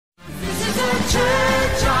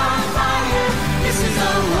is the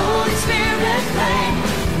Holy Spirit flame.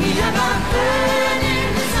 We have our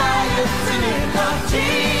burning desire to live out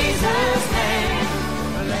Jesus'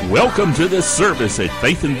 name. Welcome to this service at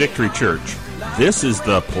Faith and Victory Church. This is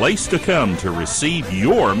the place to come to receive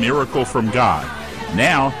your miracle from God.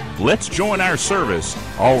 Now, let's join our service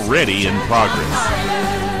already in progress.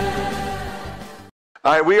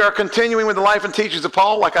 All right, we are continuing with the life and teachings of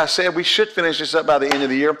Paul. Like I said, we should finish this up by the end of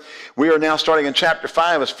the year. We are now starting in chapter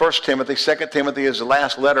 5 as 1 Timothy. 2 Timothy is the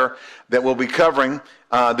last letter that we'll be covering.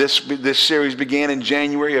 This series began in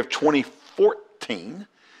January of 2014.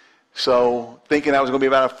 So thinking that was going to be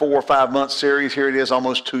about a 4 or 5 month series, here it is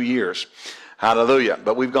almost 2 years. Hallelujah.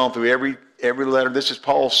 But we've gone through every letter. This is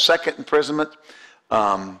Paul's second imprisonment.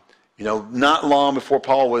 Not long before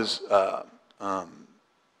Paul was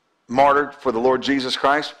martyred for the Lord Jesus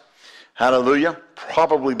Christ. Hallelujah.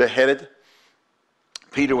 Probably beheaded.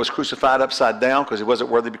 Peter was crucified upside down because he wasn't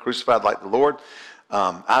worthy to be crucified like the Lord.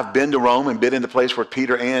 I've been to Rome and been in the place where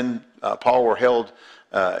Peter and Paul were held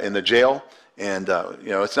in the jail. And,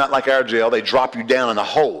 it's not like our jail. They drop you down in a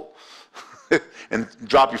hole and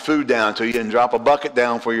drop your food down to you and drop a bucket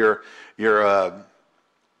down for your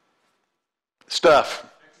stuff.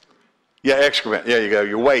 Yeah, excrement. There you go,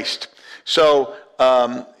 your waste. So,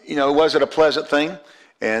 it wasn't a pleasant thing.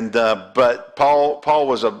 And but Paul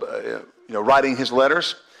was writing his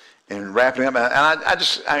letters and wrapping up. And I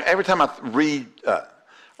every time I read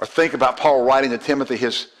or think about Paul writing to Timothy,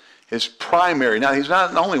 his primary, now he's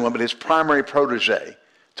not the only one, but his primary protege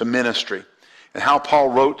to ministry, and how Paul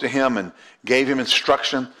wrote to him and gave him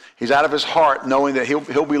instruction. He's out of his heart knowing that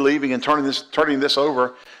he'll be leaving and turning this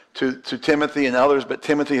over to Timothy and others, but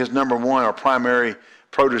Timothy is number one, our primary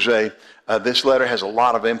protege. This letter has a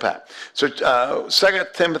lot of impact. So 1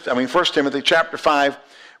 Timothy chapter 5,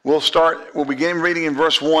 we'll begin reading in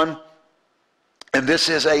verse 1. And this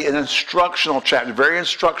is an instructional chapter, very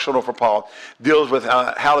instructional for Paul. Deals with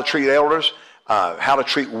how to treat elders, how to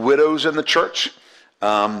treat widows in the church.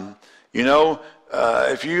 If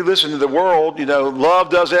you listen to the world, love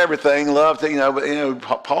does everything.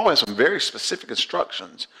 Paul has some very specific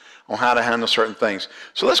instructions on how to handle certain things.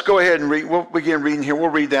 So let's go ahead and read. We'll begin reading here. We'll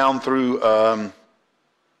read down through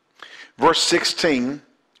verse 16,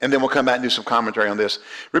 and then we'll come back and do some commentary on this.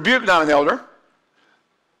 Rebuke not an elder,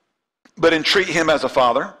 but entreat him as a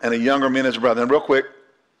father, and a younger man as a brother. And real quick,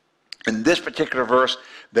 in this particular verse,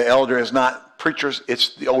 the elder is not preachers,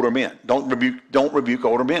 it's the older men. Don't rebuke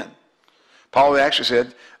older men. Paul actually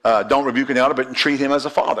said, don't rebuke an elder, but entreat him as a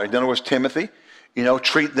father. In other words, Timothy,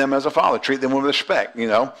 treat them as a father. Treat them with respect,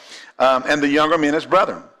 And the younger men as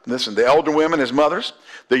brethren. Listen, the elder women as mothers.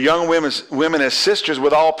 The young women as sisters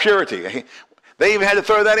with all purity. They even had to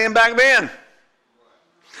throw that in back then.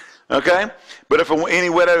 Okay? But if any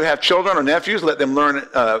widow have children or nephews, let them learn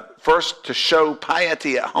first to show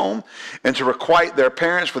piety at home and to requite their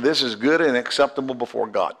parents, for this is good and acceptable before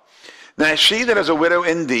God. Now she that is a widow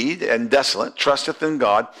indeed and desolate trusteth in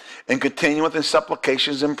God and continueth in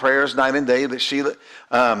supplications and prayers night and day, but she that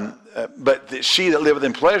liveth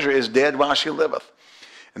in pleasure is dead while she liveth.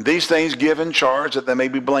 And these things give in charge that they may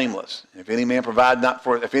be blameless. If any provide not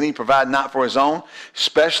for his own,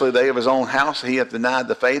 especially they of his own house, he hath denied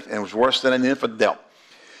the faith and was worse than an infidel.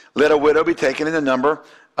 Let a widow be taken into number.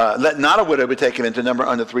 Let not a widow be taken into number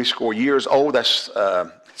under 60 years old. That's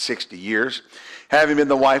 60 years. Having been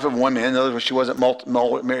the wife of one man. In other words, she wasn't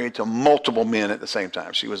married to multiple men at the same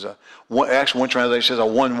time. She was one translation says a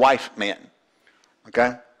one-wife man.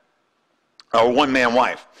 Okay? Or one-man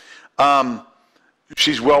wife.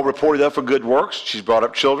 She's well reported of for good works. She's brought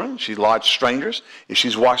up children. She's lodged strangers. If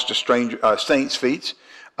she's washed a saint's feet.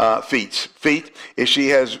 If she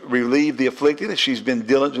has relieved the afflicted, if she's been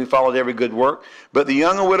diligently followed every good work. But the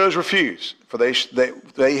young and widows refuse, for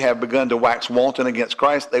they have begun to wax wanton against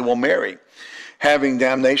Christ. They will marry, having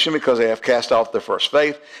damnation because they have cast off their first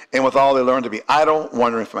faith. And withal they learn to be idle,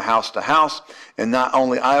 wandering from house to house. And not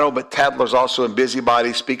only idle, but tattlers also, and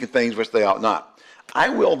busybodies, speaking things which they ought not. I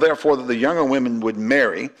will therefore that the younger women would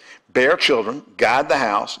marry, bear children, guide the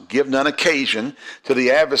house, give none occasion to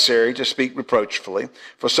the adversary to speak reproachfully.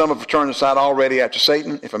 For some have turned aside already after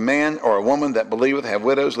Satan. If a man or a woman that believeth have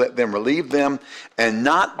widows, let them relieve them, and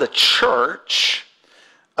not the church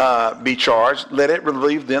be charged. Let it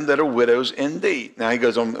relieve them that are widows indeed. Now he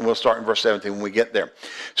goes on, and we'll start in verse 17 when we get there.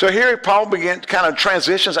 So here Paul kind of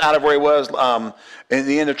transitions out of where he was in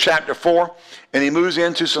the end of chapter 4, and he moves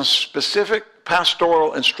into some specific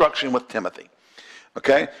pastoral instruction with Timothy.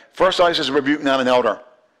 Okay? First all he says, rebuke not an elder.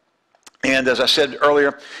 And as I said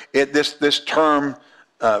earlier, this term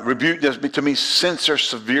rebuke does to me censor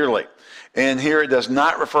severely. And here it does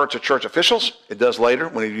not refer to church officials. It does later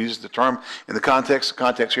when he uses the term in the context. The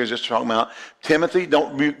context here is just talking about Timothy,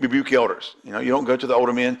 don't rebuke elders. You don't go to the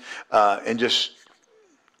older men and just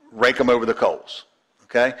rake them over the coals.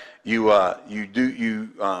 Okay? You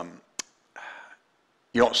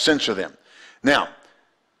don't censor them. Now,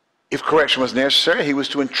 if correction was necessary, he was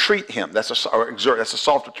to entreat him. That's a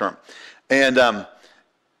softer term. And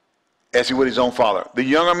as he would his own father. The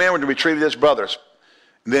younger men were to be treated as brothers.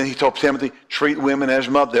 And then he told Timothy, treat women as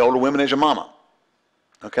your mother, the older women as your mama.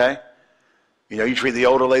 Okay? You treat the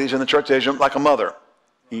older ladies in the church as like a mother.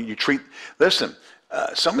 Listen,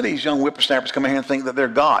 some of these young whippersnappers come in here and think that they're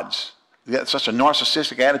gods. They got such a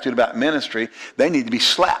narcissistic attitude about ministry, they need to be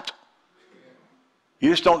slapped.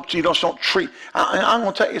 You just don't treat. I'm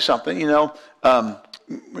going to tell you something,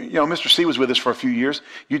 Mr. C was with us for a few years.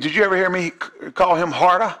 Did you ever hear me call him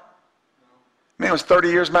Harda? Man was 30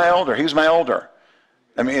 years my elder. He was my elder.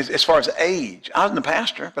 I mean, as far as age, I wasn't the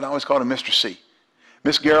pastor, but I always called him Mr. C.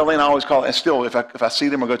 Miss Geraldine, I always call her, and still, if I see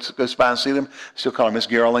them or go spy and see them, I still call her Miss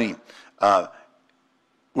Geraldine. Well,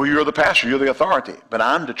 you're the pastor, you're the authority, but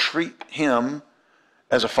I'm to treat him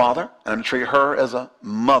as a father, and I'm to treat her as a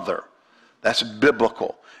mother. That's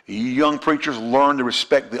biblical. You young preachers, learn to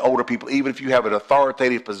respect the older people, even if you have an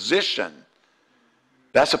authoritative position.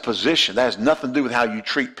 That's a position. That has nothing to do with how you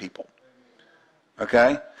treat people.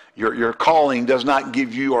 Okay? Your calling does not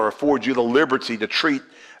give you or afford you the liberty to treat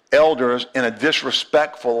elders in a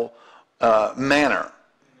disrespectful manner.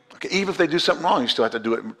 Okay? Even if they do something wrong, you still have to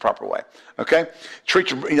do it in the proper way. Okay? Treat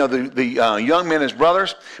the young men as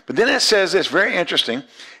brothers. But then it says this, very interesting.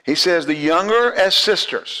 He says the younger as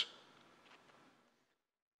sisters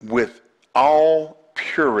with all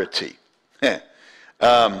purity.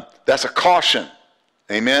 That's a caution.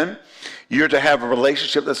 Amen? You're to have a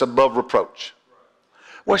relationship that's above reproach.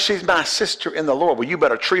 Well, she's my sister in the Lord. Well, you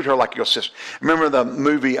better treat her like your sister. Remember the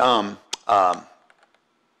movie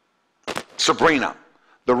Sabrina,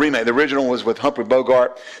 the remake. The original was with Humphrey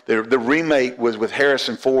Bogart. The remake was with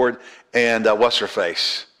Harrison Ford and what's her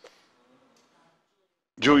face?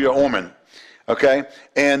 Julia Ormond. Okay?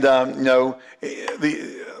 And,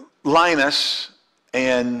 the Linus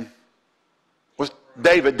and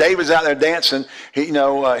David's out there dancing.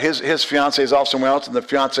 His fiance is off somewhere else, and the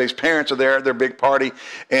fiance's parents are there at their big party.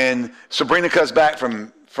 And Sabrina comes back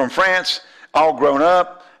from France, all grown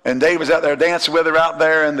up, and David's out there dancing with her out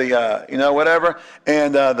there in the whatever.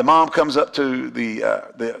 And the mom comes up to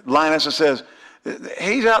the Linus and says,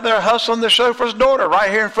 "He's out there hustling the chauffeur's daughter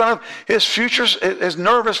right here in front of his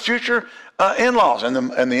nervous future in-laws." And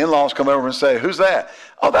the in-laws come over and say, "Who's that?"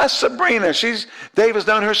 "Oh, that's Sabrina. David's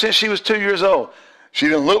known her since she was 2 years old." She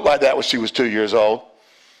didn't look like that when she was 2 years old.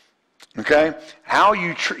 Okay? How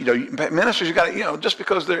you treat, ministers, you got to, just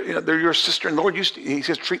because they're your sister in the Lord, he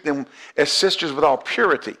says treat them as sisters with all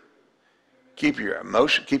purity. Keep your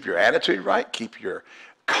emotion, keep your attitude right, keep your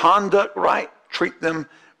conduct right, treat them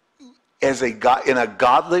as in a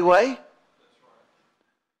godly way.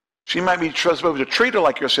 She might be supposed to treat her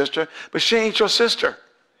like your sister, but she ain't your sister.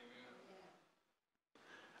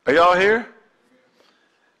 Are y'all here?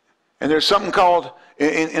 And there's something called,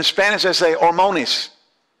 in Spanish they say hormones.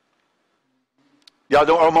 Y'all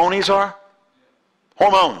know what hormones are?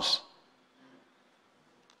 Hormones.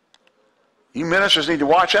 You ministers need to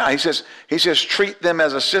watch out. He says treat them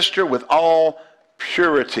as a sister with all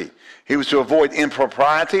purity. He was to avoid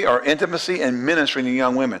impropriety or intimacy in ministering to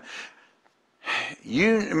young women.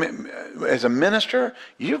 You, as a minister,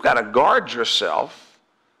 you've got to guard yourself.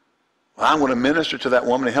 Well, I'm going to minister to that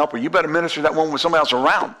woman and help her. You better minister to that woman with somebody else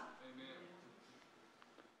around.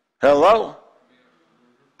 Hello?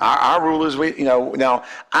 Our rule is now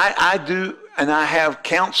I do, and I have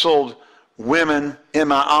counseled women in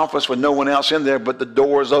my office with no one else in there, but the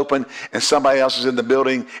door is open and somebody else is in the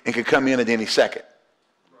building and can come in at any second.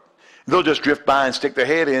 They'll just drift by and stick their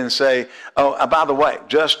head in and say, "Oh, by the way,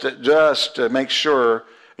 just to make sure,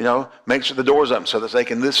 make sure the door's open so that they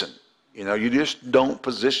can listen." You just don't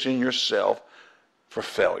position yourself for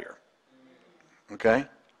failure. Okay?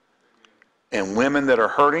 And women that are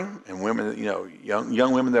hurting, and women,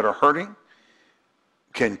 young women that are hurting,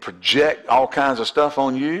 can project all kinds of stuff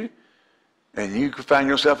on you, and you can find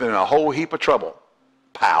yourself in a whole heap of trouble.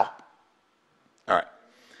 Pal. All right.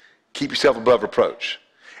 Keep yourself above reproach.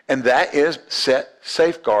 And that is set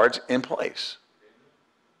safeguards in place.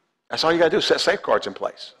 That's all you got to do, set safeguards in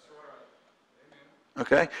place.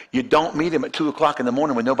 Okay? You don't meet him at 2 o'clock in the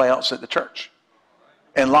morning when nobody else is at the church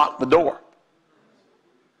and lock the door.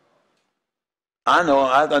 I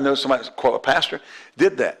know somebody, quote, a pastor,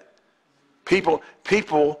 did that.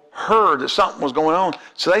 People heard that something was going on,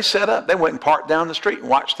 so they set up. They went and parked down the street and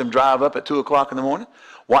watched them drive up at 2 o'clock in the morning.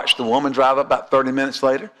 Watched the woman drive up about 30 minutes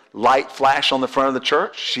later. Light flashed on the front of the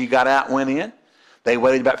church. She got out and went in. They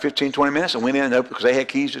waited about 15, 20 minutes and went in and opened, because they had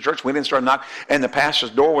keys to the church. Went in and started knocking, and the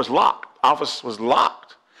pastor's door was locked. Office was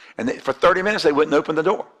locked. And for 30 minutes, they wouldn't open the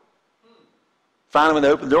door. Finally, when they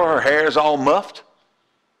opened the door, her hair is all muffed.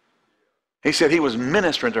 He said he was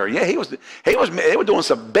ministering to her. Yeah, they were doing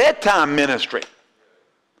some bedtime ministry.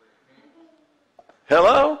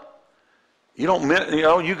 Hello?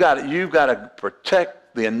 You've got to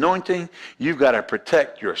protect the anointing. You've got to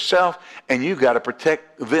protect yourself, and you've got to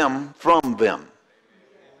protect them from them.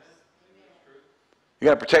 You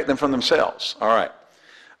got to protect them from themselves. All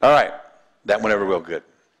right. That went over real good.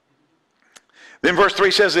 Then verse 3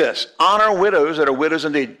 says this: honor widows that are widows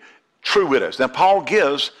indeed, true widows. Now Paul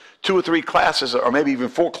gives 2 or 3 classes, or maybe even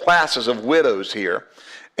 4 classes of widows here.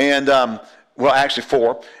 And, well, actually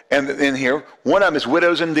 4. And in here, one of them is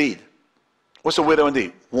widows indeed. What's a widow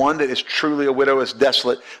indeed? One that is truly a widow, is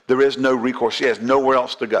desolate. There is no recourse. She has nowhere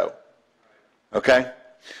else to go. Okay?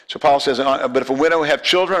 So Paul says, but if a widow have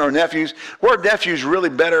children or nephews, the word nephews really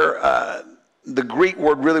better, the Greek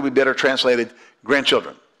word really would be better translated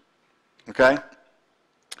grandchildren. Okay?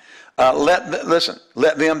 Let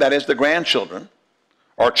them, that is the grandchildren,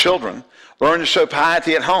 or children, learn to show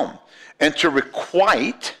piety at home and to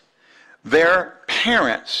requite their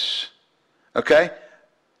parents. Okay?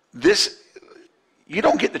 You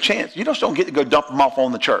don't get the chance. You just don't get to go dump them off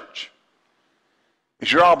on the church.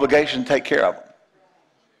 It's your obligation to take care of them.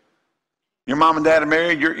 Your mom and dad are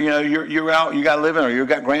married. You're out. You got to live in, or you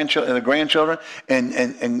got grandchildren,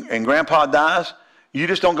 and grandpa dies. You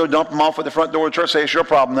just don't go dump them off at the front door of the church. Say it's your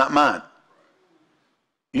problem, not mine.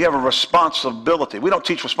 You have a responsibility. We don't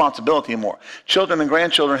teach responsibility anymore. Children and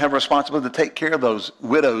grandchildren have a responsibility to take care of those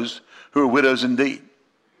widows who are widows indeed.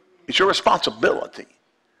 It's your responsibility.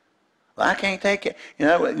 Well, I can't take it.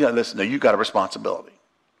 Listen, no, you've got a responsibility.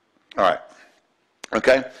 All right.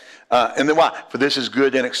 Okay? And then why? For this is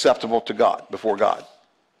good and acceptable to God, before God.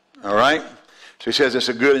 All right? So he says it's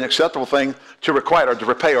a good and acceptable thing to requite or to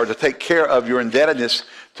repay or to take care of your indebtedness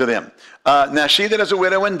to them. Now, she that is a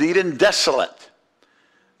widow indeed and desolate.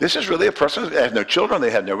 This is really a person who has no children. They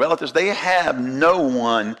have no relatives. They have no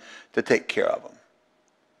one to take care of them.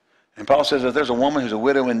 And Paul says if there's a woman who's a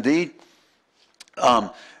widow indeed,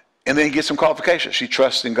 and then he gets some qualifications. She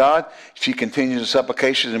trusts in God. She continues in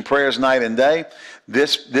supplications and prayers night and day.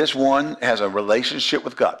 This one has a relationship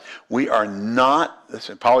with God. We are not,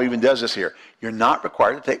 listen, Paul even does this here. You're not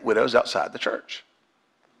required to take widows outside the church.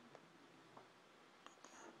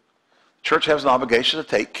 The church has an obligation to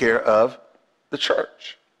take care of the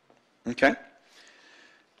church. Okay?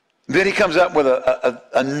 Then he comes up with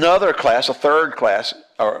another class, a third class,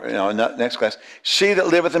 or next class. She that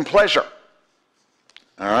liveth in pleasure.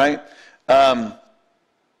 All right?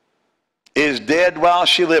 Is dead while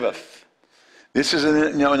she liveth. This is,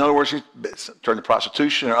 in other words, she's turned to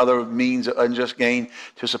prostitution or other means of unjust gain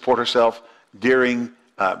to support herself during,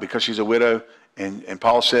 because she's a widow. And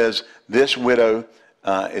Paul says this widow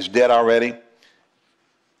is dead already.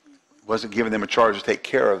 Wasn't giving them a charge to take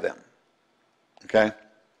care of them. Okay?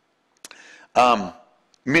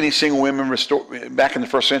 Many single women back in the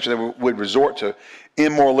first century, they would resort to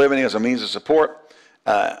immoral living as a means of support.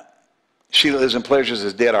 She that lives in pleasures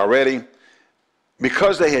is dead already.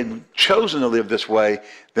 Because they had chosen to live this way,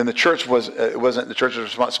 then the church it wasn't the church's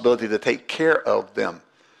responsibility to take care of them.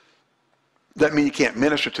 That means you can't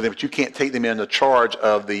minister to them, but you can't take them into charge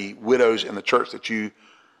of the widows in the church that you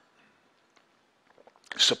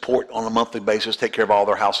support on a monthly basis, take care of all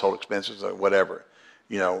their household expenses or whatever.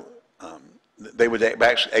 They would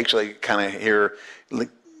actually kind of here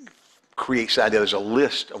creates the idea there's a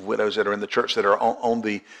list of widows that are in the church that are on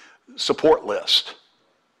the support list.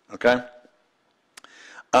 Okay?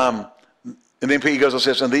 And then he goes and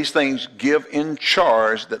says, and these things give in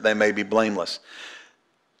charge that they may be blameless.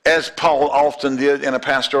 As Paul often did in a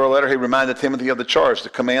pastoral letter, he reminded Timothy of the charge, the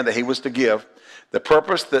command that he was to give, the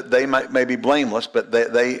purpose that they may be blameless, but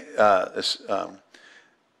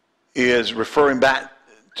is referring back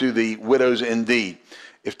to the widows indeed.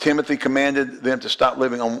 If Timothy commanded them to stop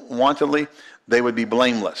living unwantedly, they would be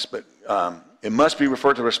blameless. But it must be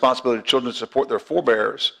referred to the responsibility of children to support their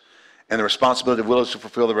forebears and the responsibility of widows to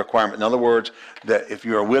fulfill the requirement. In other words, that if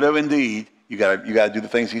you're a widow indeed, you got to do the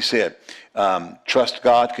things he said. Trust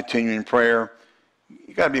God, continue in prayer.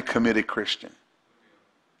 You got to be a committed Christian.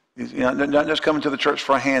 Not just coming to the church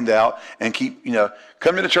for a handout and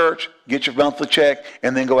come to the church, get your monthly check,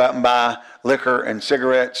 and then go out and buy liquor and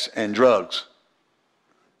cigarettes and drugs.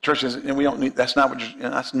 Churches, we don't need. That's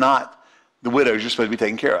not the widows you're supposed to be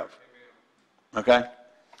taking care of. Okay?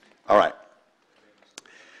 All right.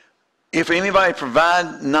 If anybody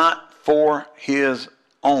provide not for his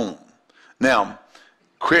own. Now,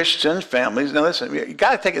 Christian families, now listen, you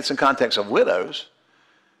got to take it in context of widows.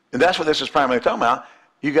 And that's what this is primarily talking about.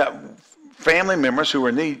 You got family members who are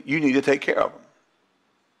in need, you need to take care of them.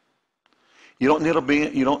 You don't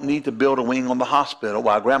need to build a wing on the hospital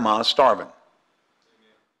while grandma is starving.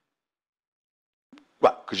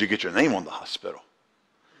 Well, because you get your name on the hospital.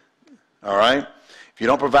 All right? If you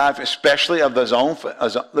don't provide, especially of his own,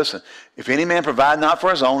 listen, if any man provide not for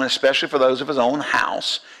his own, especially for those of his own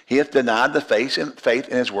house, he hath denied the faith and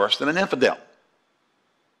is worse than an infidel.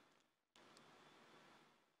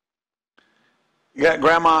 You got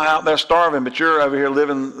grandma out there starving, but you're over here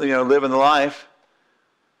living the life.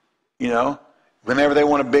 Whenever they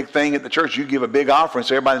want a big thing at the church, you give a big offering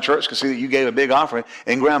so everybody in the church can see that you gave a big offering,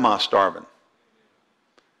 and grandma's starving.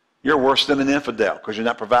 You're worse than an infidel because you're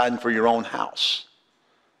not providing for your own house.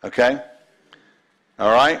 Okay?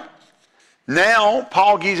 All right? Now,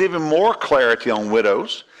 Paul gives even more clarity on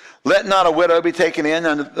widows. Let not a widow be taken in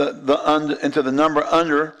into the number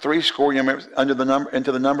under 80. You remember, into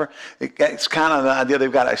the number. It's kind of the idea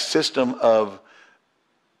they've got a system of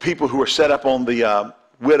people who are set up on the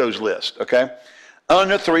widows list. Okay,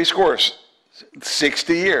 under 80,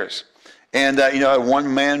 60 years, and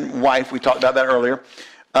one man wife. We talked about that earlier.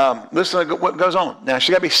 Listen to what goes on. Now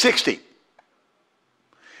she got to be 60.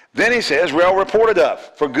 Then he says, well reported of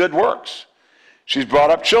for good works. She's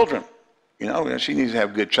brought up children. She needs to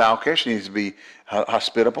have good child care. She needs to be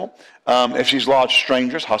hospitable. If she's lodged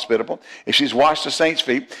strangers, hospitable. If she's washed the saints'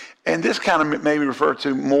 feet. And this kind of maybe refer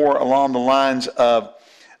to more along the lines of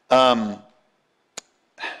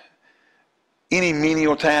any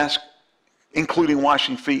menial task, including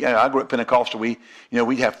washing feet. I grew up Pentecostal. We'd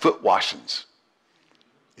have foot washings.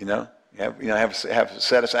 Have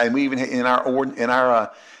set aside. And we even in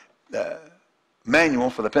our manual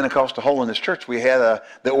for the Pentecostal Holiness Church, we had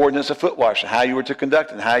the ordinance of foot washing, how you were to conduct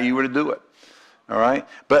it, and how you were to do it. All right,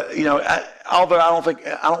 but although I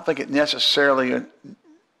don't think it necessarily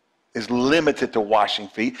is limited to washing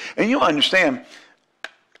feet. And you understand,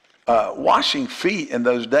 washing feet in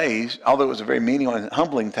those days, although it was a very menial and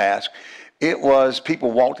humbling task, it was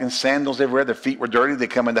people walked in sandals everywhere. Their feet were dirty. They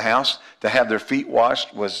come in the house to have their feet washed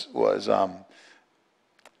it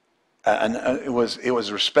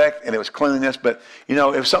was respect and it was cleanliness, but it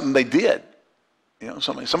was something they did.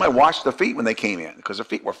 Somebody washed their feet when they came in because their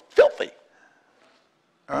feet were filthy.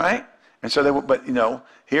 All right, and so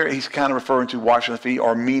here he's kind of referring to washing the feet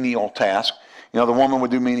or menial task. The woman would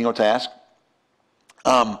do menial task,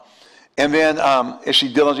 and then if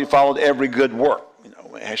she diligently followed every good work.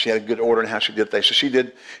 She had a good order in how she did things. So she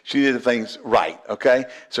did the things right, okay?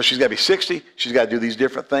 So she's got to be 60. She's got to do these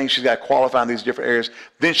different things. She's got to qualify in these different areas.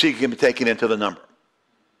 Then she can be taken into the number.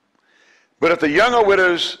 But the younger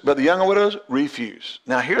widows refuse.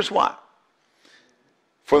 Now here's why.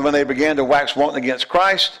 For when they began to wax wanton against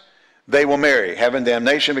Christ, they will marry, having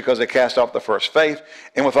damnation because they cast off the first faith,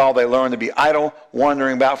 and withal they learn to be idle,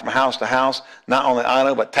 wandering about from house to house, not only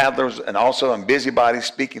idle, but tattlers, and also busybodies,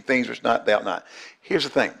 speaking things which they ought not. Here's the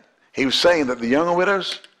thing. He was saying that the younger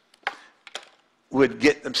widows would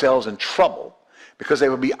get themselves in trouble because they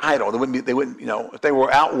would be idle. They wouldn't, if they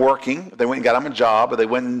were out working, if they went and got them a job, or they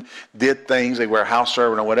went and did things, they were a house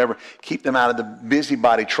servant or whatever, keep them out of the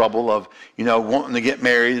busybody trouble of, wanting to get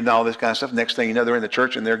married and all this kind of stuff. Next thing you know, they're in the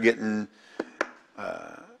church and they're getting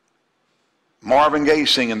Marvin Gaye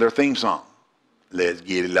singing their theme song. Let's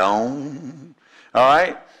get it on. All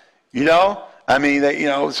right?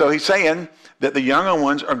 So he's saying that the younger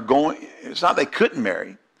ones are going, it's not they couldn't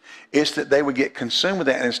marry, it's that they would get consumed with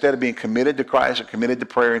that, and instead of being committed to Christ or committed to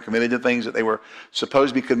prayer and committed to things that they were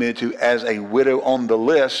supposed to be committed to as a widow on the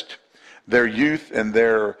list, their youth and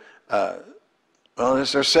their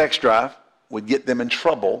sex drive would get them in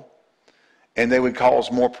trouble, and they would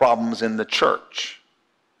cause more problems in the church.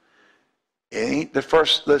 It ain't the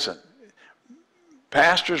first, listen,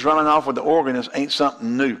 pastors running off with the organist ain't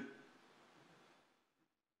something new.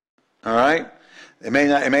 All right? It may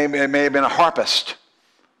have been a harpist.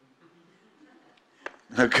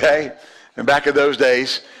 Okay? And back in those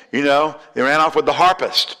days, they ran off with the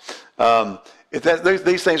harpist.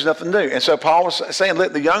 These things are nothing new. And so Paul was saying,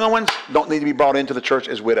 look, the younger ones don't need to be brought into the church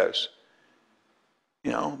as widows.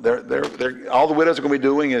 All the widows are going to be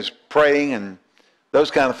doing is praying and those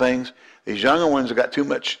kind of things. These younger ones have got too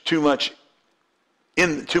much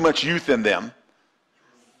youth in them.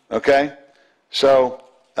 Okay? So,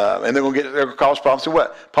 and they're going to cause problems. So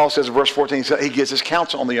what? Paul says in verse 14, he gives his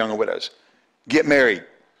counsel on the younger widows. Get married.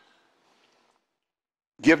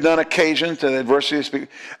 Give none occasion to the adversity to speak.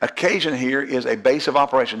 Occasion here is a base of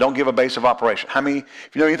operation. Don't give a base of operation. How many, if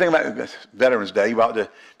you know anything about Veterans Day, about the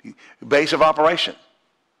base of operation.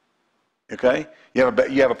 Okay? You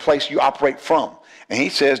have a place you operate from. And he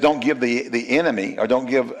says don't give the enemy, or don't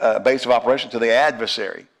give a base of operation to the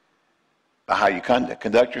adversary by how you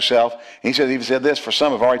conduct yourself. And he says, even said this, for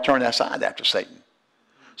some have already turned aside after Satan.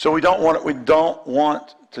 So we don't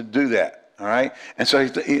want to do that. All right? And so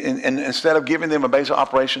and instead of giving them a base of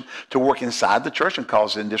operation to work inside the church and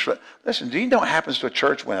cause it disrupt. Listen, do you know what happens to a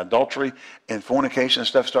church when adultery and fornication and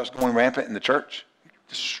stuff starts going rampant in the church? It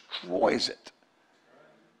destroys it.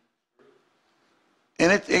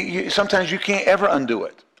 And sometimes you can't ever undo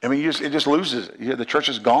it. I mean, it just loses it. The church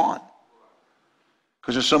is gone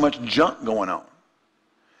because there's so much junk going on.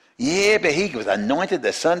 Yeah, but he was anointed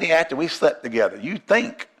the Sunday after we slept together. You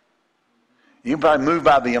think. You probably move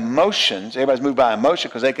by the emotions. Everybody's moved by emotion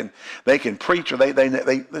because they can preach, or they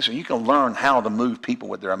listen. You can learn how to move people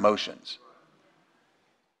with their emotions.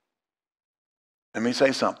 Let me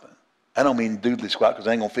say something. I don't mean doodly squat because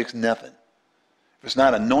they ain't gonna fix nothing. If it's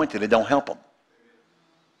not anointed, it don't help them.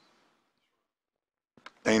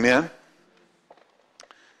 Amen.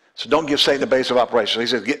 So don't give Satan the base of operation. He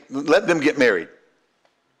says, let them get married.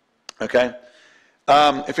 Okay.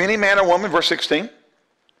 If any man or woman, verse 16.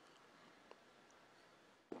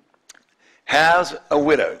 Has a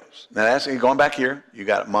widow. Now that's going back here. You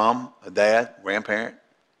got a mom, a dad, grandparent.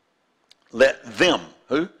 Let them,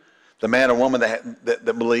 who? The man or woman that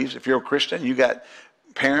believes. If you're a Christian, you got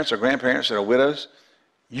parents or grandparents that are widows,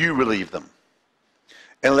 you relieve them.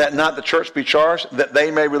 And let not the church be charged that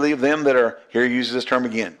they may relieve them that are, here he uses this term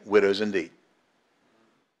again, widows indeed.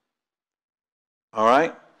 All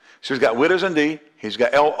right? So he's got widows indeed. He's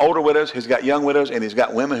got older widows. He's got young widows. And he's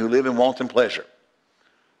got women who live in wanton pleasure.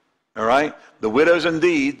 All right? The widows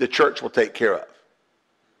indeed, the church will take care of.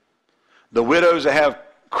 The widows that have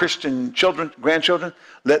Christian children, grandchildren,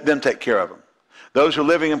 let them take care of them. Those who are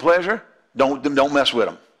living in pleasure, don't mess with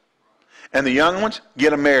them. And the young ones,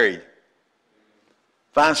 get them married.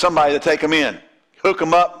 Find somebody to take them in. Hook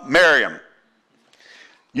them up, marry them.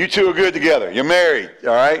 You two are good together. You're married,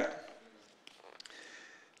 all right?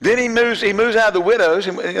 Then he moves out of the widows.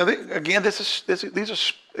 And again,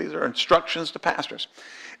 these are instructions to pastors.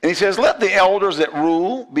 And he says, let the elders that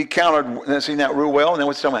rule be counted. Let's see, now rule well. And then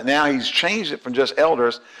what's he talking about? Now he's changed it from just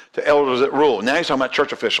elders to elders that rule. Now he's talking about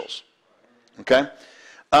church officials. Okay?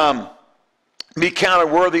 Be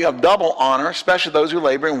counted worthy of double honor, especially those who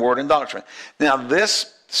labor in word and doctrine. Now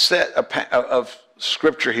this set of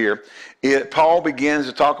scripture here, Paul begins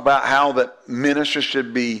to talk about how that ministers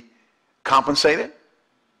should be compensated.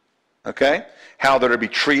 Okay? How they're to be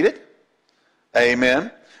treated.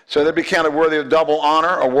 Amen. So they'll be counted worthy of double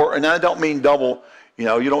honor. And I don't mean double, you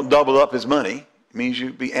don't double up his money. It means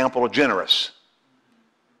you be ample or generous.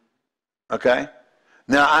 Okay?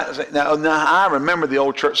 Now I remember the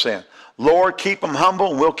old church saying, Lord, keep them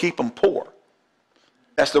humble and we'll keep them poor.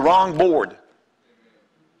 That's the wrong board.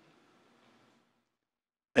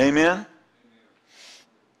 Amen?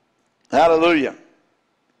 Hallelujah.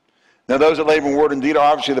 Now those that labor in word and deed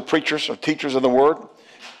are obviously the preachers or teachers of the word.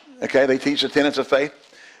 Okay, they teach the tenets of faith.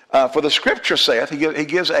 For the scripture saith,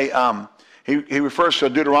 he refers to a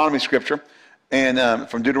Deuteronomy scripture, and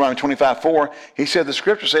from Deuteronomy 25:4, he said the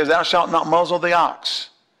scripture says, thou shalt not muzzle the ox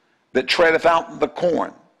that treadeth out the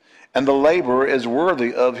corn, and the laborer is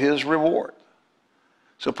worthy of his reward.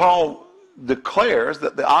 So Paul declares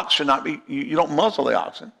that the ox should not be, you don't muzzle the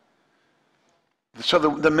oxen. So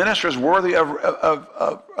the minister is worthy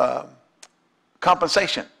of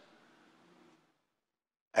compensation.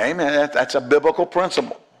 Amen. That's a biblical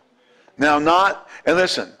principle. Now and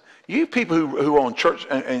listen, you people who are on church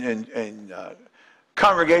and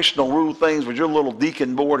congregational rule things with your little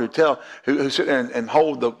deacon board who sit there and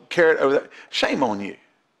hold the carrot over there, shame on you.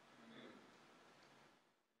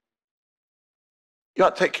 You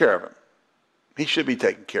ought to take care of him. He should be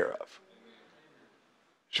taken care of.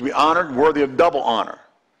 Should be honored, worthy of double honor.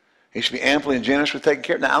 He should be ample and generous with taking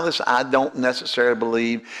care of. Now, listen, I don't necessarily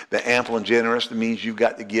believe that ample and generous means you've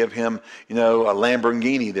got to give him, a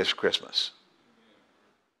Lamborghini this Christmas.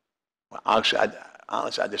 Well, honestly,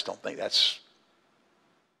 I just don't think that's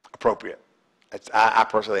appropriate. I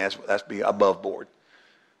personally think that's be above board.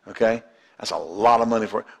 Okay? That's a lot of money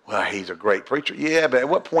for, well, he's a great preacher. Yeah, but at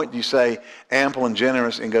what point do you say ample and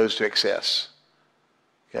generous and goes to excess?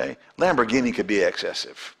 Okay? Lamborghini could be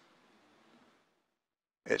excessive.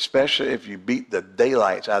 Especially if you beat the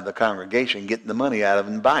daylights out of the congregation, getting the money out of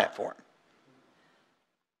them and buy it for them.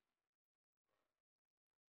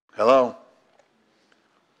 Hello?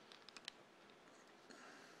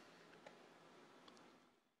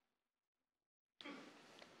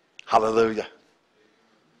 Hallelujah.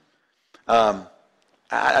 I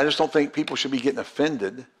just don't think people should be getting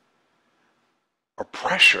offended or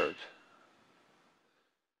pressured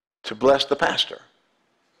to bless the pastor.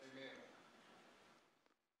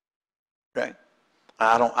 Okay?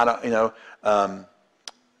 I don't,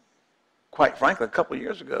 quite frankly, a couple of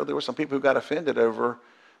years ago, there were some people who got offended over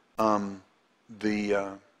some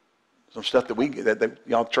stuff that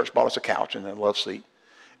y'all church bought us a couch and a love seat.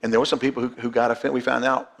 And there were some people who got offended. We found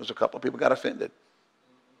out there was a couple of people who got offended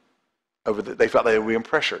over they felt they were being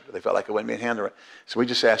pressured. They felt like it wasn't being handled right. So we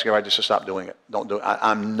just asked everybody just to stop doing it. Don't do it.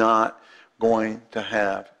 I'm not going to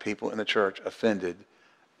have people in the church offended,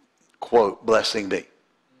 quote, blessing me.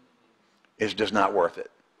 It's just not worth it.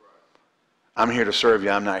 I'm here to serve you.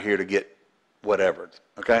 I'm not here to get whatever.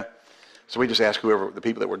 Okay? So we just asked whoever, the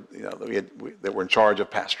people that were, that were in charge of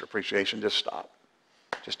pastor appreciation, just stop.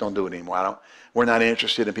 Just don't do it anymore. We're not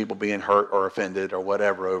interested in people being hurt or offended or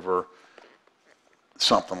whatever over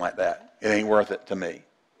something like that. It ain't worth it to me.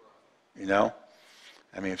 You know?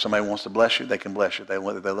 I mean, if somebody wants to bless you, they can bless you. If they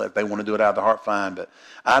want to do it out of the heart, fine. But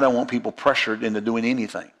I don't want people pressured into doing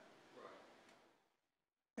anything.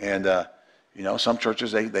 And, some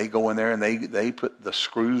churches, they go in there and they put the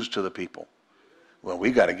screws to the people. Well,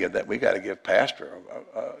 we got to give pastor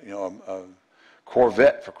a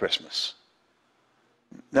Corvette for Christmas.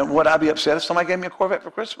 Now, would I be upset if somebody gave me a Corvette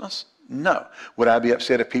for Christmas? No. Would I be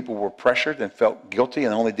upset if people were pressured and felt guilty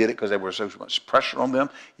and only did it because there was so much pressure on them?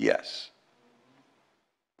 Yes.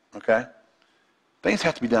 Okay? Things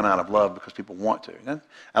have to be done out of love because people want to. And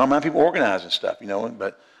I don't mind people organizing stuff,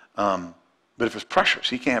 but if it's pressure,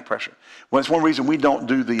 so you can't have pressure. Well, it's one reason we don't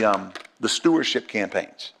do the stewardship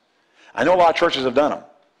campaigns. I know a lot of churches have done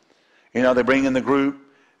them. They bring in the group.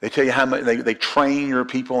 They tell you how much they train your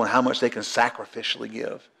people and how much they can sacrificially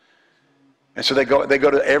give. And so they go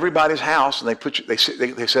to everybody's house and they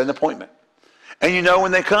set an appointment. And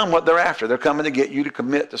when they come what they're after. They're coming to get you to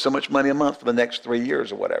commit to so much money a month for the next 3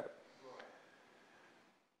 years or whatever.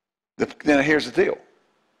 Now here's the deal.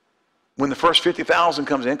 When the first $50,000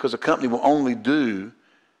 comes in, because the company will only do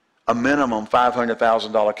a minimum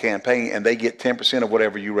 $500,000 campaign and they get 10% of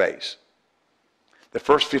whatever you raise. The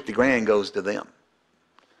first $50,000 goes to them.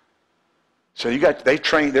 So they're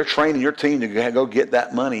training your team to go get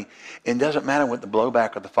that money. It doesn't matter what the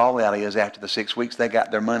blowback or the fallout is after the 6 weeks. They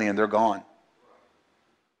got their money and they're gone.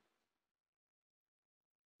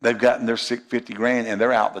 They've gotten their $50,000 and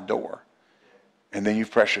they're out the door. And then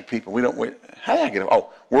you've pressured people. How did I get them?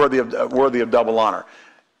 Oh, worthy of double honor.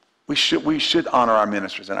 We should honor our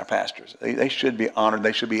ministers and our pastors. They should be honored.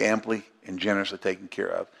 They should be amply and generously taken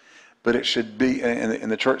care of. But it should be, in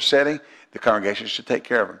the church setting, the congregation should take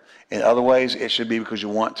care of them. In other ways, it should be because you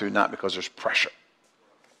want to, not because there's pressure.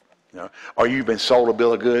 Or you've been sold a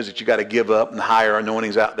bill of goods that you got to give up and the higher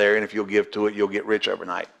anointings out there, and if you'll give to it, you'll get rich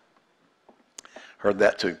overnight. Heard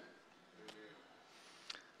that too.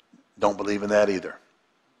 Don't believe in that either.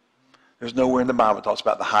 There's nowhere in the Bible that talks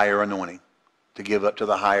about the higher anointing, to give up to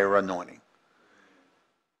the higher anointing.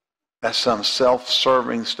 That's some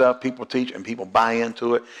self-serving stuff people teach and people buy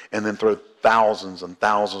into it and then throw thousands and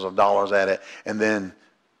thousands of dollars at it, and then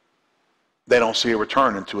they don't see a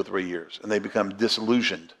return in 2 or 3 years and they become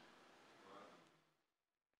disillusioned.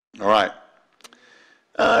 All right.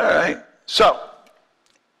 So,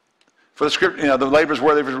 for the scripture, the labor is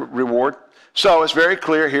worthy of reward. So it's very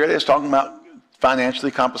clear here. It is talking about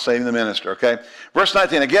financially compensating the minister, okay? Verse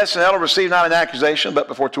 19, a guest and elder received not an accusation, but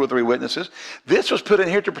before 2 or 3 witnesses. This was put in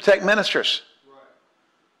here to protect ministers.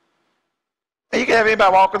 And you can have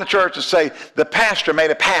anybody walk in the church and say, the pastor made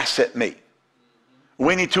a pass at me.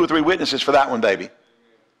 We need 2 or 3 witnesses for that one, baby.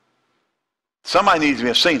 Somebody needs to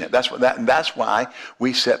have seen it. That's why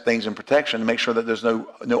we set things in protection to make sure that there's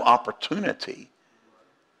no opportunity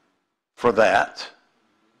for that.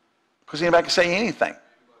 Because anybody can say anything.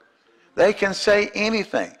 They can say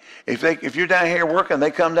anything. If you're down here working,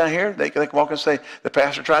 they come down here, they can walk and say, the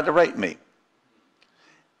pastor tried to rape me.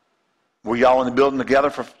 Were y'all in the building together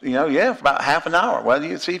for, for about half an hour? Well,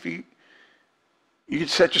 you see if you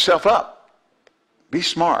set yourself up. Be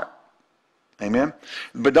smart. Amen.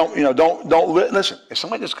 But don't listen. If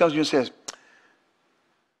somebody just comes to you and says,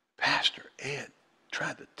 Pastor Ed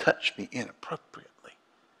tried to touch me inappropriately.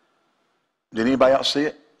 Did anybody else see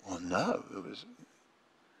it? Well, no.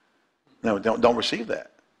 No, don't receive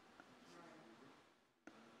that.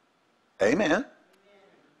 Amen.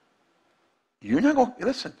 You're not going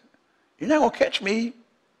to catch me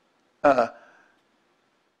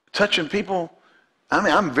touching people. I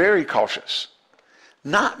mean, I'm very cautious.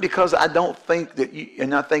 Not because I don't think that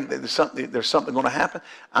and I think that there's something going to happen.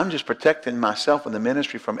 I'm just protecting myself and the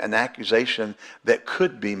ministry from an accusation that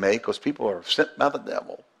could be made because people are sent by the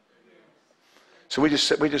devil. So we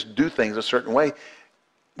just do things a certain way.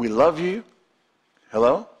 We love you.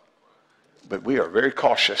 Hello? But we are very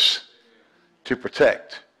cautious to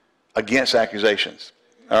protect against accusations.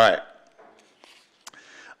 All right.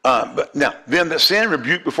 But now, then the sin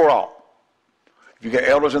rebuke before all. If you got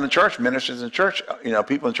elders in the church, ministers in the church,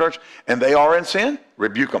 people in church, and they are in sin,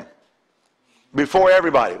 rebuke them. Before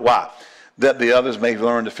everybody. Why? That the others may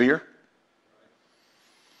learn to fear.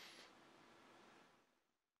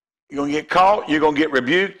 You're going to get caught, you're going to get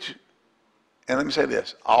rebuked. And let me say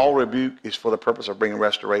this, all rebuke is for the purpose of bringing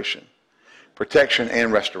restoration. Protection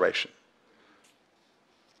and restoration.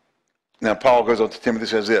 Now Paul goes on to Timothy and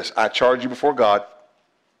says this, I charge you before God,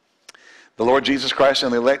 the Lord Jesus Christ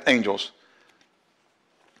and the elect angels,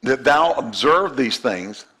 that thou observe these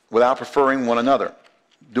things without preferring one another,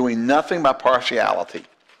 doing nothing by partiality.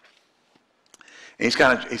 And he's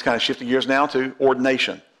kind of shifting gears now to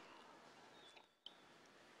ordination.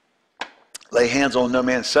 Lay hands on no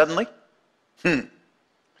man suddenly.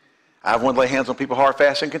 I've wanted to lay hands on people hard,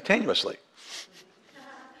 fast, and continuously.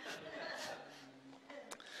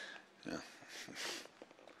 Yeah.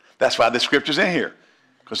 That's why this scripture's in here,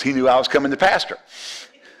 because he knew I was coming to pastor.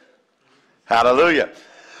 Hallelujah.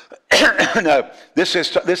 No, this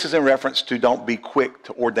is in reference to don't be quick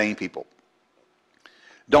to ordain people.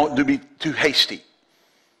 Don't be too hasty.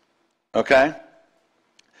 Okay?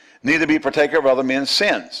 Neither be partaker of other men's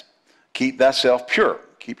sins. Keep thyself pure.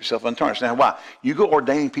 Keep yourself untarnished. Now, why? You go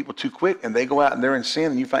ordaining people too quick, and they go out and they're in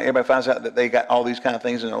sin, and everybody finds out that they got all these kind of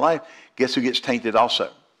things in their life. Guess who gets tainted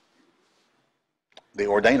also? The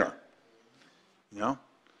ordainer.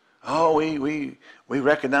 Oh, we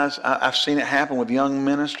recognize. I've seen it happen with young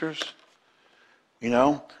ministers.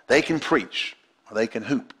 They can preach, or they can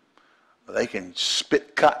hoop, or they can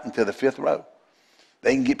spit cotton to the fifth row.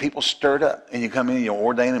 They can get people stirred up, and you come in and you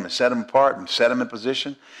ordain them and set them apart and set them in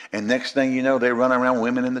position, and next thing you know, they're running around with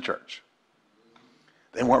women in the church.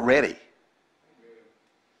 They weren't ready.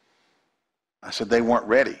 I said they weren't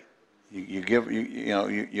ready.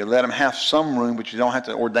 You let them have some room, but you don't have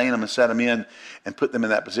to ordain them and set them in and put them in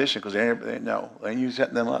that position because then you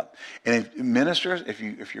set them up. And if ministers,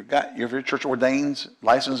 if your church ordains,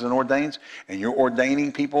 licensed and ordains, and you're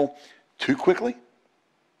ordaining people too quickly,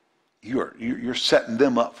 you're setting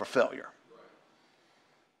them up for failure.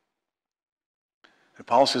 And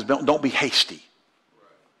Paul says, don't be hasty.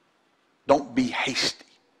 Don't be hasty.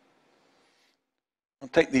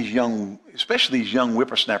 Don't take these especially these young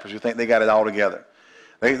whippersnappers who think they got it all together.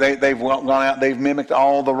 They've gone out, they've mimicked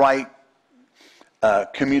all the right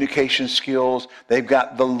communication skills. They've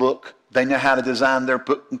got the look. They know how to design their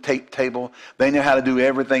book and tape table. They know how to do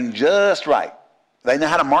everything just right. They know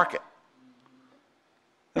how to market.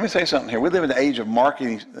 Let me say something here. We live in the age of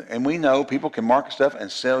marketing, and we know people can market stuff and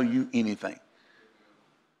sell you anything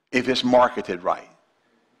if it's marketed right.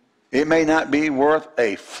 It may not be worth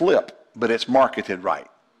a flip, but it's marketed right.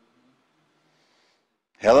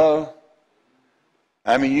 Hello?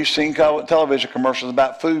 I mean, you've seen television commercials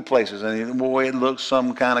about food places, and boy, it looks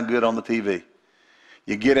some kind of good on the TV.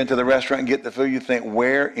 You get into the restaurant and get the food, you think,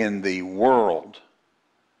 where in the world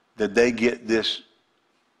did they get this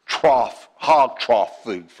hog trough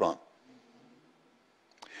food from?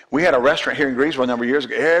 We had a restaurant here in Greensboro a number of years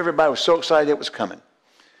ago. Everybody was so excited it was coming.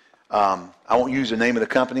 I won't use the name of the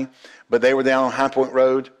company, but they were down on High Point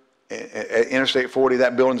Road at Interstate 40.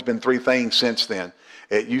 That building's been three things since then.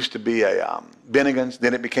 It used to be a Bennigan's,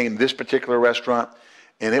 then it became this particular restaurant,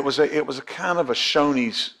 and it was a kind of a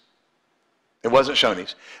Shoney's. It wasn't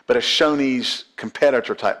Shoney's, but a Shoney's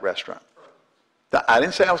competitor type restaurant. I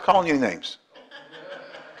didn't say I was calling you any names.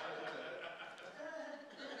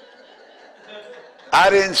 I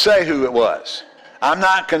didn't say who it was. I'm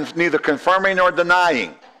not neither confirming nor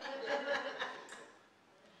denying.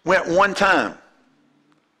 Went one time.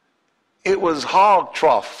 It was hog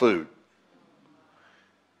trough food.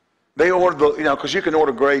 They ordered because you can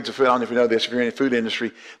order grades of food. I don't know if you know this. If you're in the food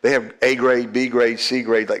industry, they have A grade, B grade, C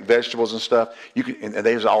grade, like vegetables and stuff. And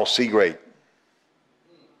they was all C grade.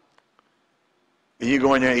 And you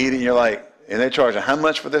go in there and eat it, and you're like, and they charge you how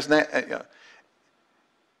much for this and that?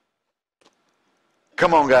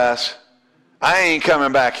 Come on, guys. I ain't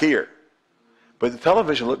coming back here. But the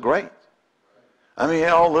television looked great. I mean, it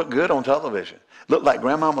all looked good on television. Looked like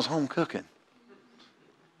Grandmama's home cooking.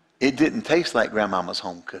 It didn't taste like Grandmama's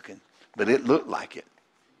home cooking, but it looked like it.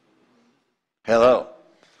 Hello.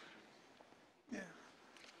 Yeah.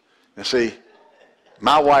 Now see,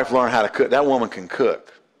 my wife learned how to cook. That woman can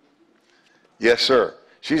cook. Yes, sir.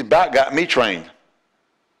 She's about got me trained.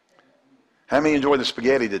 How many enjoyed the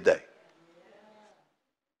spaghetti today?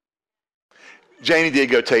 Janie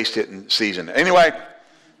did go taste it and season it. Anyway,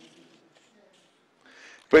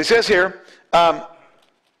 but he says here,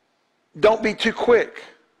 don't be too quick.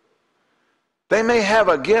 They may have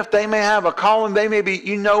a gift, they may have a calling, they may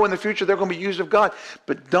be, in the future they're going to be used of God.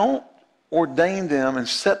 But don't ordain them and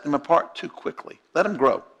set them apart too quickly. Let them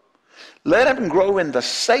grow. Let them grow in the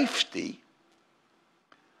safety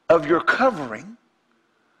of your covering,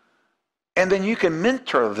 and then you can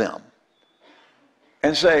mentor them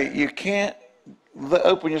and say, you can't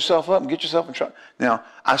open yourself up and get yourself in trouble. Now,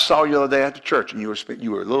 I saw you the other day at the church, and you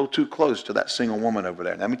were a little too close to that single woman over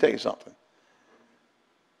there. Now, let me tell you something.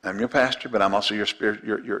 I'm your pastor, but I'm also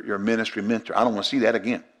your ministry mentor. I don't want to see that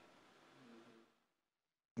again.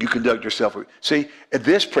 You conduct yourself. See,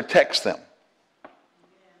 this protects them.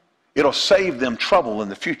 It'll save them trouble in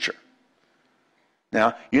the future.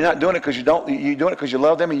 Now, you're not doing it because you're doing it because you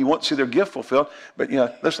love them and you want to see their gift fulfilled. But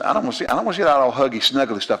listen, I don't want to see that all huggy,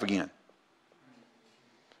 snuggly stuff again.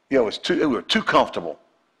 It was too comfortable.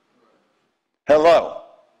 Hello.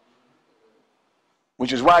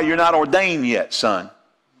 Which is why you're not ordained yet, son.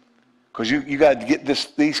 Because you got to get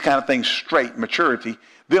these kind of things straight, maturity.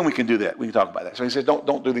 Then we can do that. We can talk about that. So he says,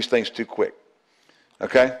 don't do these things too quick.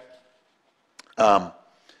 Okay? Then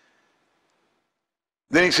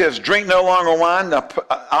he says, drink no longer wine. Now,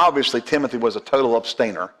 obviously, Timothy was a total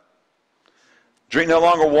abstainer. Drink no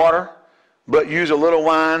longer water, but use a little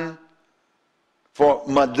wine for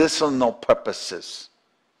medicinal purposes.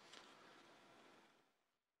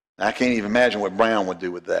 I can't even imagine what Brown would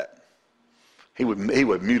do with that. He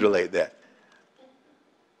would mutilate that.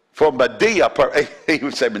 For Medea purposes. He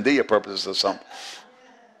would say Medea purposes or something.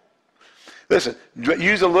 Listen,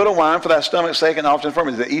 use a little wine for thy stomach's sake and often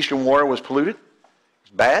infirmity. The Eastern water was polluted.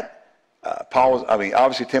 It's bad.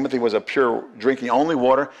 Obviously Timothy was a pure drinking only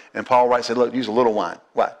water, and Paul writes, said, look, use a little wine.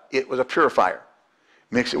 Why? It was a purifier.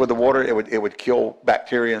 Mix it with the water, it would kill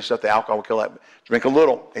bacteria and stuff. The alcohol would kill that. Drink a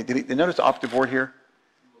little. Did you notice the operative word here?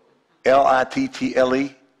 Little.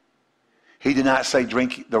 He did not say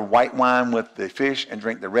drink the white wine with the fish and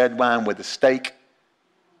drink the red wine with the steak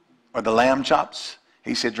or the lamb chops.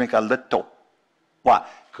 He said drink a little. Why?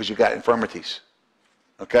 Because you got infirmities.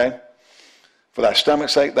 Okay? For thy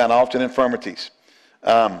stomach's sake, thine often infirmities.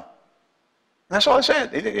 That's all I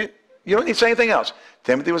said. You don't need to say anything else.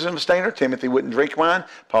 Timothy was an abstainer. Timothy wouldn't drink wine.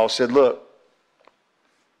 Paul said, look,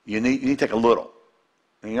 you need to take a little.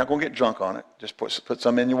 And you're not going to get drunk on it. Just put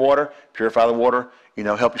some in your water, purify the water,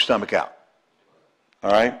 help your stomach out.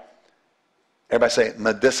 All right? Everybody say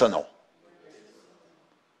medicinal.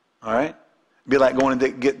 All right? It'd be like going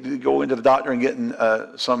into the doctor and getting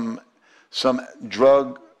some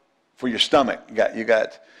drug for your stomach. You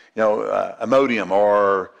got Imodium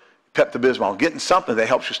or Pepto-Bismol. Getting something that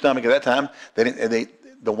helps your stomach at that time.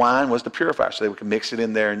 The wine was the purifier, so they could mix it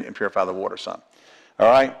in there and purify the water some. All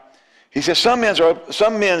right? He says some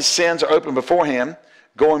men's sins are open beforehand,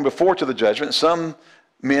 going before to the judgment. Some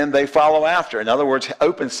men they follow after. In other words,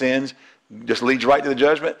 open sins just lead you right to the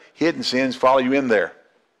judgment. Hidden sins follow you in there.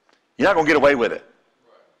 You're not going to get away with it.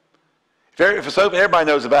 If it's open, everybody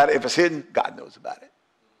knows about it. If it's hidden, God knows about it.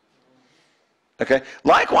 Okay?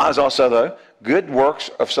 Likewise also, though, good works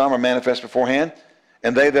of some are manifest beforehand,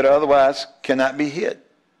 and they that otherwise cannot be hid.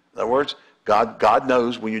 In other words, God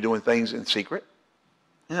knows when you're doing things in secret.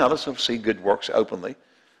 Let's see good works openly.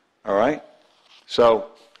 All right? So,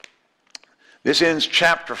 this ends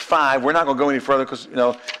chapter 5. We're not going to go any further because,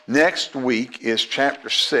 next week is chapter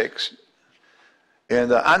 6.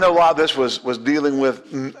 And I know a lot of this was dealing with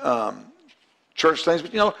church things,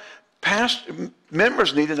 but,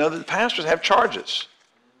 members need to know that the pastors have charges.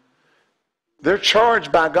 They're charged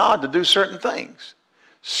by God to do certain things,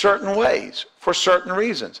 certain ways, for certain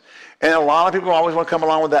reasons. And a lot of people always want to come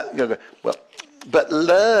along with that. Well, but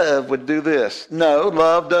love would do this. No,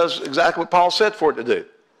 love does exactly what Paul said for it to do.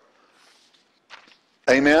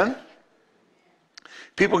 Amen?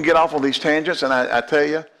 People can get off on these tangents, and I tell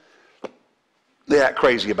you, they act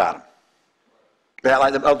crazy about them. They act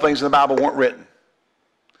like the other things in the Bible weren't written.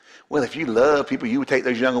 Well, if you love people, you would take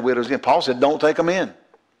those younger widows in. Paul said, don't take them in.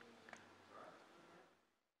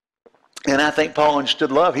 And I think Paul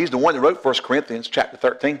understood love. He's the one that wrote 1 Corinthians chapter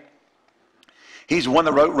 13. He's the one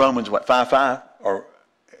that wrote Romans, 5:5? Or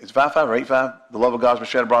is it 5:5 or 8:5? The love of God has been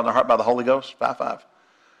shed abroad in our heart by the Holy Ghost. 5:5.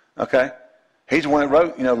 Okay? He's the one that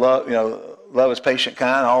wrote, love is patient,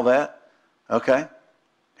 kind, all that. Okay?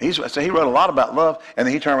 So he wrote a lot about love, and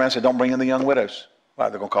then he turned around and said, don't bring in the young widows. Why?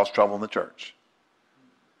 They're going to cause trouble in the church.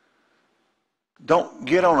 don't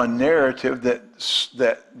get on a narrative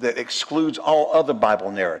that excludes all other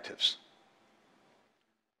Bible narratives.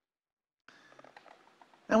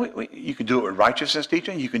 Now, you can do it with righteousness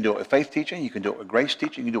teaching. You can do it with faith teaching. You can do it with grace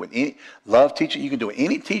teaching. You can do it with any love teaching. You can do it with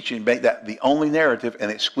any teaching, make that the only narrative and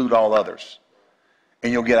exclude all others.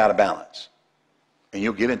 And you'll get out of balance. And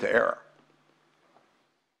you'll get into error.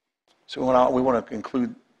 So we want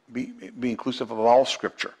to be inclusive of all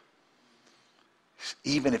Scripture.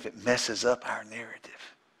 Even if it messes up our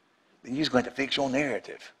narrative. Then you're just going to fix your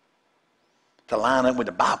narrative to line up with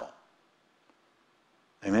the Bible.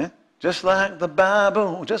 Amen? Just like the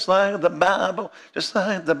Bible, just like the Bible, just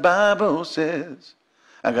like the Bible says.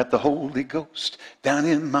 I got the Holy Ghost down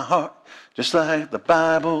in my heart, just like the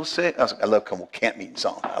Bible says. I love camp meeting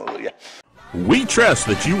song. Hallelujah. We trust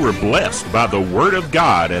that you were blessed by the Word of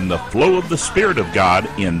God and the flow of the Spirit of God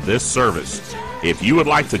in this service. If you would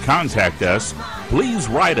like to contact us, please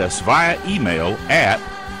write us via email at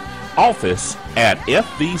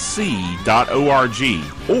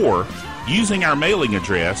office@fvc.org or using our mailing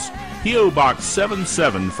address, P.O. Box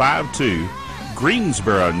 7752,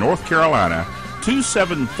 Greensboro, North Carolina,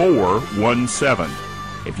 27417.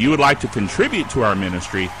 If you would like to contribute to our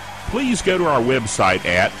ministry, please go to our website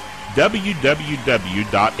at www.fvc.org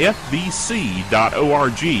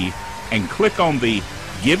and click on the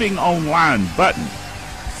Giving Online button.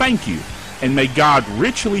 Thank you, and may God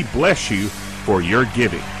richly bless you for your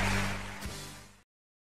giving.